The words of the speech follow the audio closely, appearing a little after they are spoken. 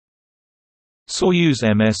Soyuz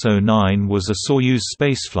MS-09 was a Soyuz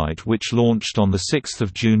spaceflight which launched on 6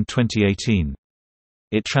 June 2018.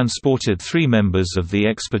 It transported 3 members of the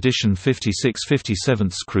Expedition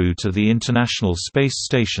 56-57's crew to the International Space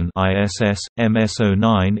Station ISS.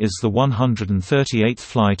 MS-09 is the 138th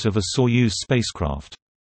flight of a Soyuz spacecraft.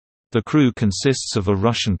 The crew consists of a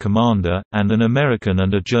Russian commander, and an American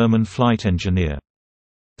and a German flight engineer.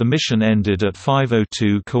 The mission ended at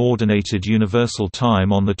 5:02 Coordinated Universal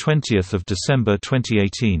Time on 20 December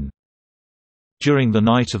 2018. During the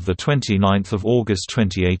night of 29 August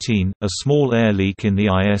 2018, a small air leak in the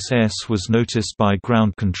ISS was noticed by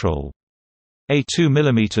ground control. A 2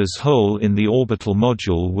 mm hole in the orbital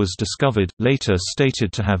module was discovered, later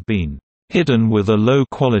stated to have been hidden with a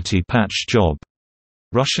low-quality patch job.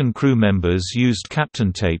 Russian crew members used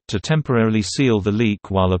Kapton tape to temporarily seal the leak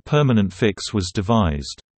while a permanent fix was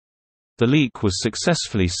devised. The leak was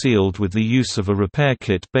successfully sealed with the use of a repair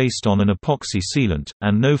kit based on an epoxy sealant,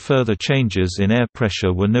 and no further changes in air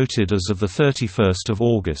pressure were noted as of 31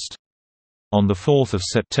 August. On 4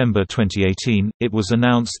 September 2018, it was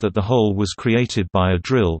announced that the hole was created by a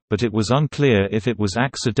drill, but it was unclear if it was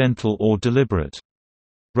accidental or deliberate.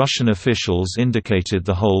 Russian officials indicated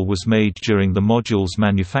the hole was made during the module's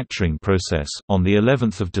manufacturing process. On the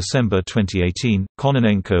 11th of December 2018,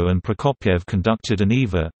 Kononenko and Prokopyev conducted an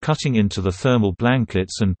EVA, cutting into the thermal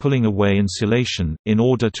blankets and pulling away insulation, in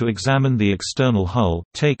order to examine the external hull,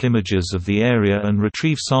 take images of the area and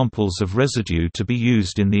retrieve samples of residue to be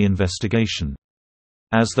used in the investigation.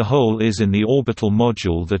 As the hole is in the orbital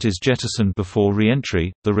module that is jettisoned before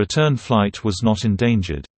re-entry, the return flight was not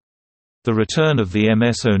endangered. The return of the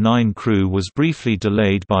MS-09 crew was briefly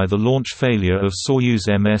delayed by the launch failure of Soyuz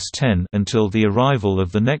MS-10 until the arrival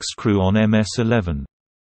of the next crew on MS-11.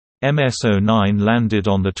 MS-09 landed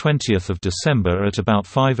on 20 December at about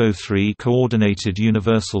 5:03 Coordinated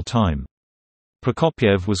Universal Time.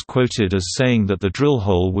 Prokopyev was quoted as saying that the drill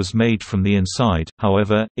hole was made from the inside,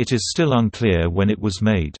 however, it is still unclear when it was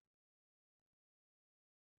made.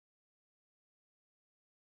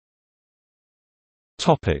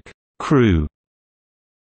 Crew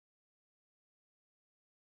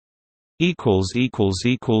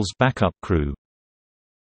 == Backup crew